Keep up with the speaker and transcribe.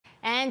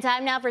And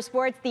time now for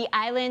sports. The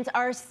Islands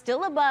are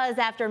still abuzz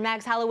after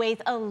Max Holloway's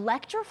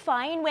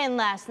electrifying win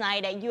last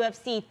night at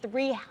UFC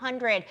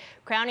 300,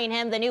 crowning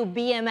him the new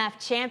BMF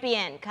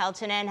Champion. Kyle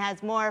Chinen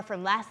has more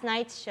from last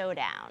night's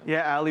showdown.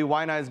 Yeah, Ali,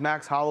 Waianae's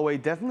Max Holloway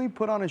definitely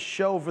put on a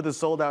show for the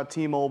sold-out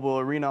T-Mobile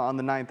Arena on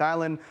the 9th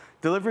Island,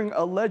 delivering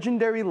a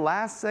legendary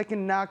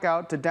last-second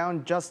knockout to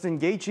down Justin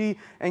Gaethje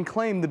and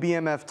claim the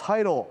BMF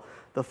title.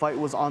 The fight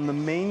was on the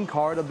main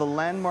card of the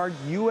landmark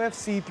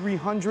UFC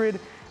 300,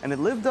 and it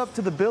lived up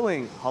to the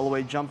billing.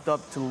 Holloway jumped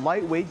up to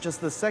lightweight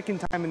just the second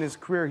time in his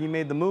career he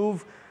made the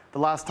move. The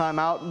last time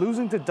out,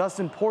 losing to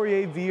Dustin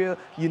Poirier via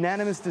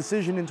unanimous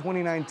decision in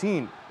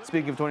 2019.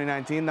 Speaking of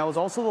 2019, that was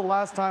also the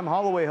last time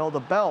Holloway held a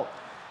belt.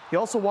 He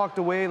also walked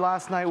away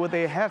last night with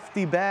a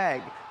hefty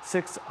bag,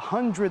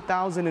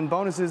 $600,000 in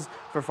bonuses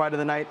for Fight of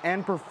the Night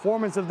and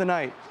Performance of the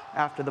Night.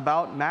 After the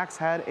bout, Max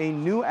had a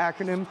new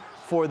acronym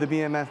for the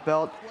BMF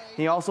belt.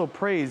 He also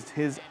praised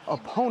his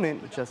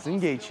opponent, Justin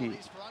Gaethje.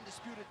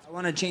 I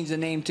want to change the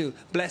name to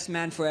Blessed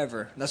Man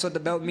Forever. That's what the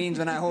belt means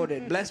when I hold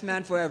it. Blessed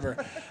Man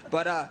Forever.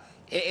 But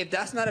if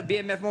that's not a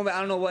BMF moment, I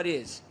don't know what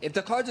is. If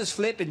the cards was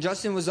flipped and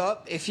Justin was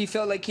up, if he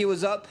felt like he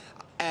was up,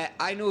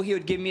 I knew he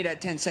would give me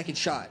that 10-second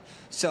shot.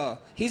 So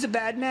he's a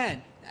bad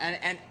man.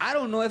 And I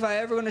don't know if I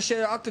ever going to share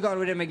the octagon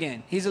with him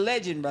again. He's a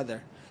legend,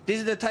 brother.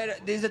 These are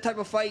the type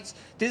of fights,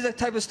 this is the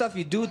type of stuff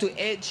you do to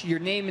etch your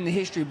name in the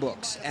history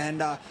books.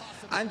 And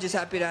I'm just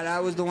happy that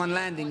I was the one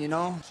landing, you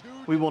know.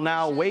 We will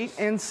now wait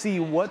and see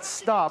what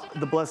stop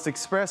the Blessed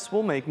Express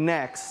will make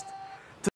next.